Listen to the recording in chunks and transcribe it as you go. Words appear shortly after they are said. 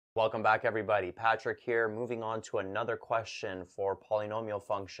Welcome back, everybody. Patrick here, moving on to another question for polynomial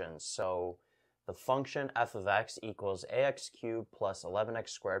functions. So the function f of x equals ax cubed plus 11x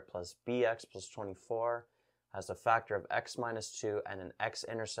squared plus bx plus 24 has a factor of x minus 2 and an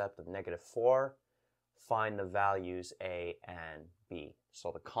x-intercept of -4. Find the values a and b,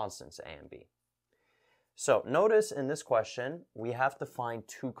 so the constants a and b. So notice in this question, we have to find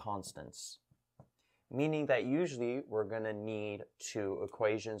two constants, meaning that usually we're going to need two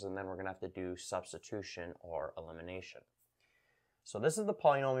equations and then we're going to have to do substitution or elimination. So this is the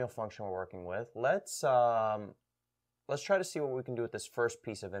polynomial function we're working with. Let's try to see what we can do with this first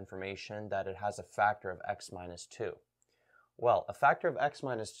piece of information, that it has a factor of x minus 2. Well, a factor of x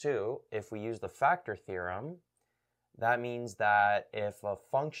minus 2, if we use the factor theorem, that means that if a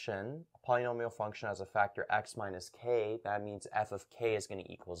function, a polynomial function has a factor x minus k, that means f of k is going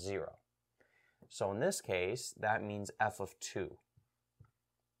to equal 0. So in this case, that means f of 2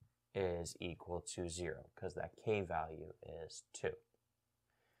 is equal to 0 because that k value is 2.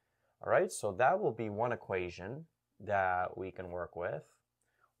 All right, so that will be one equation that we can work with.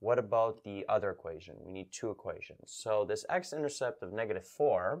 What about the other equation? We need two equations. So this x-intercept of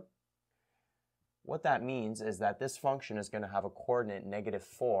 -4, what that means is that this function is going to have a coordinate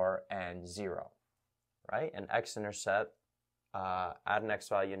 -4 and 0, right? An x-intercept at an x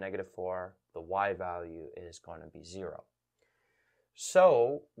value -4, the y value is going to be 0.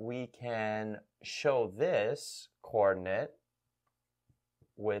 So we can show this coordinate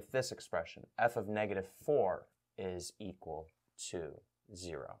with this expression. F of -4 is equal to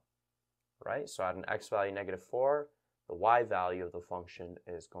 0, right? So at an x value -4, the y value of the function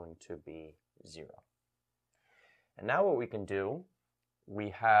is going to be 0. And now what we can do,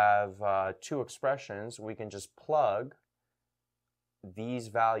 we have two expressions. We can just plug these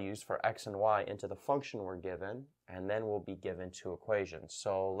values for x and y into the function we're given, and then we'll be given two equations.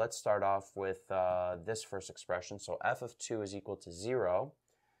 So let's start off with this first expression. So f of 2 is equal to 0.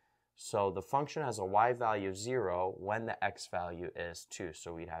 So the function has a y value of 0 when the x value is 2.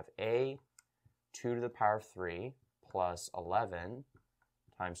 So we have a 2 to the power 3 plus 11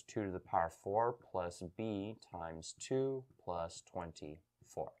 times 2 to the power 4 plus b times 2 plus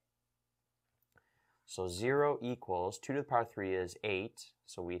 24. So 0 equals 2 to the power 3 is 8,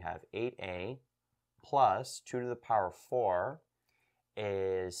 so we have 8a plus 2 to the power 4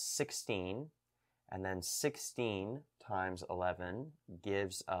 is 16, and then 16 times 11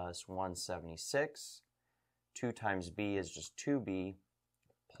 gives us 176. 2 times b is just 2b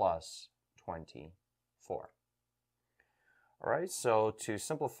plus 24. All right, so to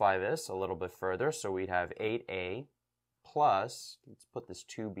simplify this a little bit further, so we'd have 8a plus, let's put this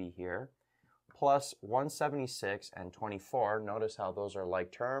 2b here, plus 176 and 24. Notice how those are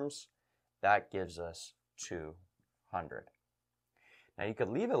like terms. That gives us 200. Now you could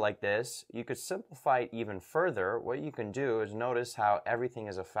leave it like this. You could simplify it even further. What you can do is notice how everything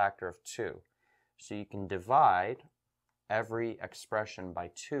is a factor of 2. So you can divide every expression by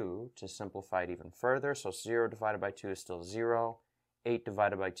 2 to simplify it even further. So 0 divided by 2 is still 0. 8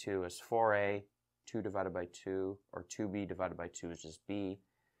 divided by 2 is 4a. 2 divided by 2, or 2b divided by 2 is just b.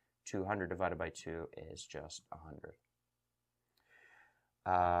 200 divided by 2 is just 100.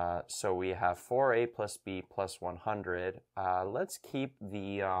 So we have 4a plus b plus 100. Let's keep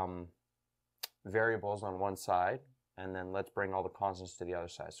the variables on one side, and then let's bring all the constants to the other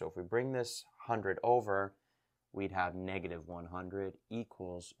side. So if we bring this 100 over, we'd have -100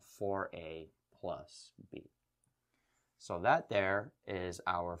 equals 4a plus b. So that there is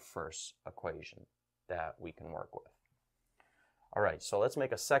our first equation that we can work with. All right, so let's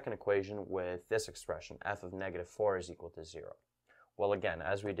make a second equation with this expression, f of -4 is equal to 0. Well, again,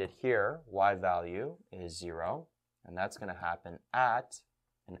 as we did here, y value is 0, and that's going to happen at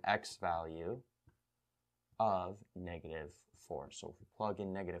an x value of -4. So if we plug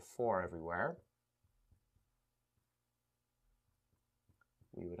in -4 everywhere,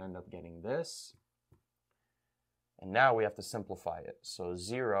 we would end up getting this. And now we have to simplify it. So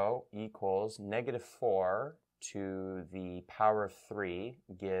 0 equals -4 to the power of 3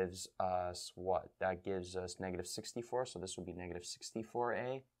 gives us what? That gives us -64, so this would be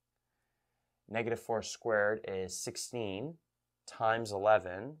 -64a. -4 squared is 16 times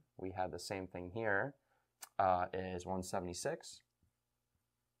 11. We have the same thing here, is 176.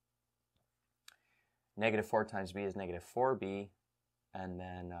 -4 times b is -4b, and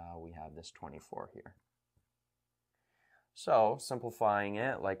then we have this 24 here. So simplifying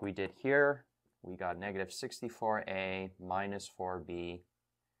it like we did here, we got -64a minus 4b,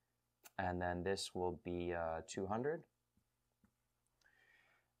 and then this will be 200.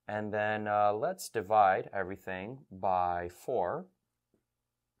 And then let's divide everything by 4.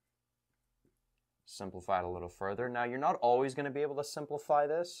 simplify it a little further. Now, you're not always going to be able to simplify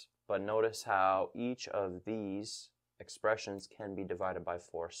this, but notice how each of these expressions can be divided by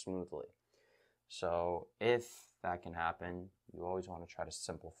 4 smoothly. So if that can happen, you always want to try to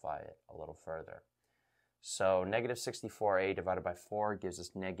simplify it a little further. So negative 64a divided by 4 gives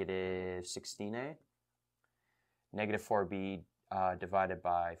us negative 16a. Negative 4b divided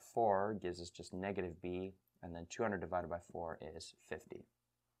by 4 gives us just negative b, and then 200 divided by 4 is 50.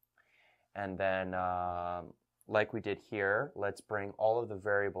 And then, like we did here, let's bring all of the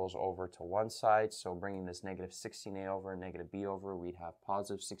variables over to one side. So bringing this negative 16a over and negative b over, we'd have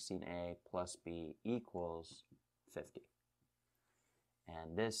positive 16a plus b equals 50.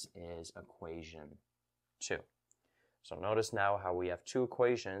 And this is equation 2. So notice now how we have 2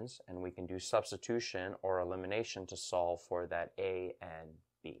 equations, and we can do substitution or elimination to solve for that a and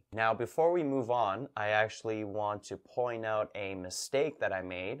b. Now, before we move on, I actually want to point out a mistake that I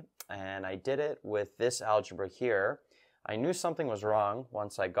made, and I did it with this algebra here. I knew something was wrong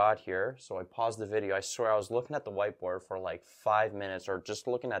once I got here, so I paused the video. I swear I was looking at the whiteboard for like 5 minutes, or just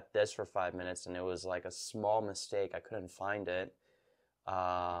looking at this for 5 minutes, and it was like a small mistake. I couldn't find it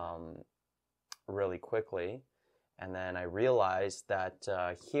really quickly. And then I realized that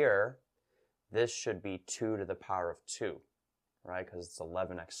here, this should be 2 to the power of 2, right? Because it's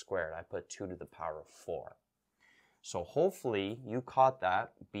 11x squared. I put 2 to the power of 4. So hopefully you caught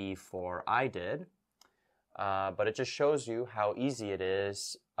that before I did. But it just shows you how easy it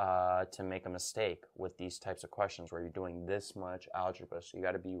is to make a mistake with these types of questions where you're doing this much algebra. So you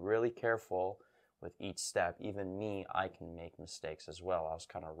got to be really careful with each step. Even me, I can make mistakes as well. I was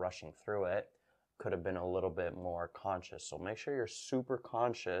kind of rushing through it. Could have been a little bit more conscious. So make sure you're super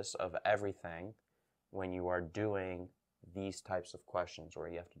conscious of everything when you are doing these types of questions where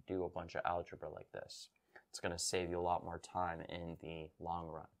you have to do a bunch of algebra like this. It's going to save you a lot more time in the long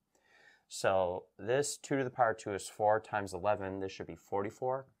run. So this 2 to the power 2 is 4 times 11. This should be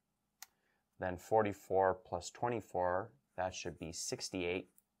 44. Then 44 plus 24, that should be 68.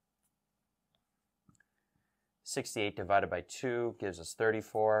 68 divided by 2 gives us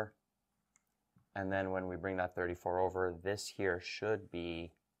 34. And then when we bring that 34 over, this here should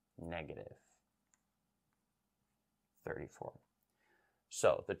be negative 34.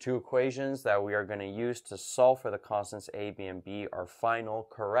 So the 2 equations that we are going to use to solve for the constants a, b, and b, our final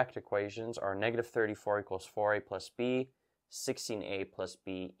correct equations are negative 34 equals 4a plus b, 16a plus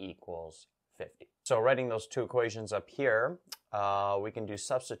b equals 50. So writing those 2 equations up here, we can do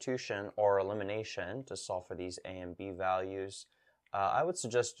substitution or elimination to solve for these a and b values. I would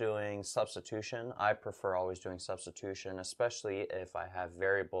suggest doing substitution. I prefer always doing substitution, especially if I have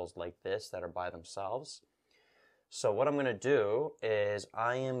variables like this that are by themselves. So what I'm going to do is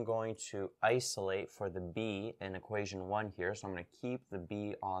I am going to isolate for the b in equation 1 here. So I'm going to keep the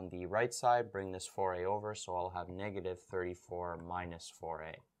b on the right side, bring this 4a over, so I'll have negative 34 minus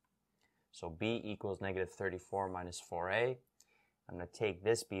 4a. So b equals negative 34 minus 4a. I'm going to take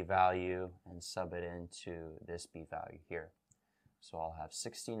this b value and sub it into this b value here. So I'll have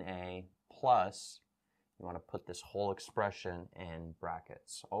 16a plus, you want to put this whole expression in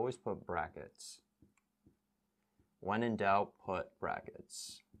brackets. Always put brackets. When in doubt, put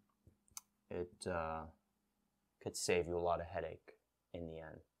brackets. It could save you a lot of headache in the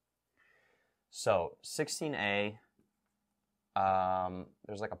end. So 16a,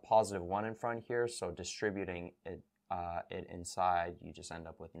 there's like a positive 1 in front here, so distributing it inside, you just end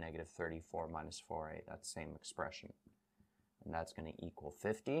up with negative 34 minus 4a, that same expression. And that's going to equal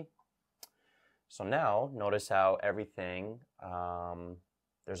 50. So now, notice how everything,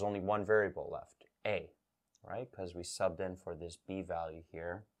 there's only one variable left, a, right? Because we subbed in for this b value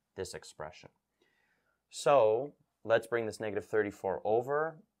here, this expression. So let's bring this negative 34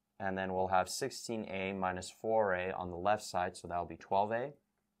 over, and then we'll have 16a minus 4a on the left side, so that'll be 12a.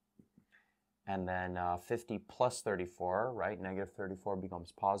 And then 50 plus 34, right? Negative 34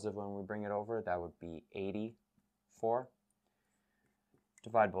 becomes positive when we bring it over. That would be 84.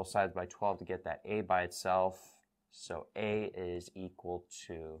 Divide both sides by 12 to get that a by itself. So a is equal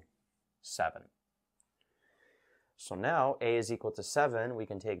to 7. So now a is equal to 7. We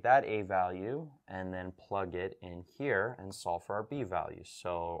can take that a value and then plug it in here and solve for our b value.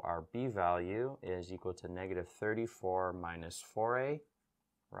 So our b value is equal to negative 34 minus 4a,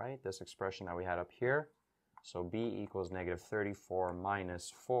 right? This expression that we had up here. So b equals negative 34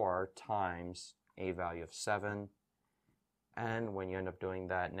 minus 4 times a value of 7. And when you end up doing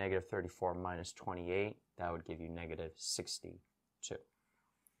that, negative 34 minus 28, that would give you negative 62.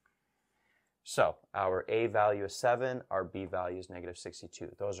 So our a value is 7, our b value is negative 62.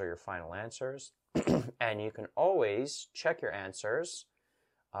 Those are your final answers. And you can always check your answers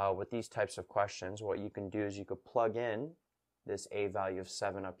with these types of questions, what you can do is you could plug in this a value of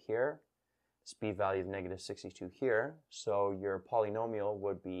 7 up here, this b value of negative 62 here. So your polynomial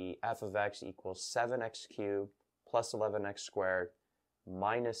would be f of x equals 7x cubed plus 11x squared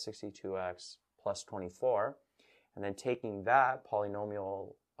minus 62x plus 24. And then taking that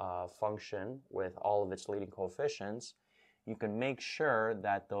polynomial function with all of its leading coefficients, you can make sure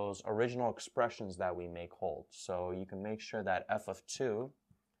that those original expressions that we make hold. So you can make sure that f of 2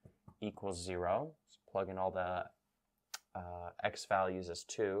 equals 0. So plug in all the x values as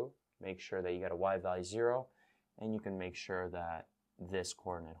 2. Make sure that you get a y value 0. And you can make sure that this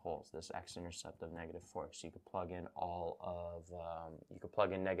coordinate holds, this x-intercept of negative 4. So you could plug in all of, you could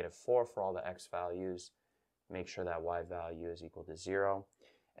plug in negative 4 for all the x values. Make sure that y value is equal to 0.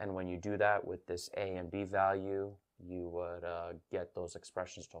 And when you do that with this a and b value, you would get those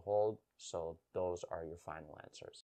expressions to hold. So those are your final answers.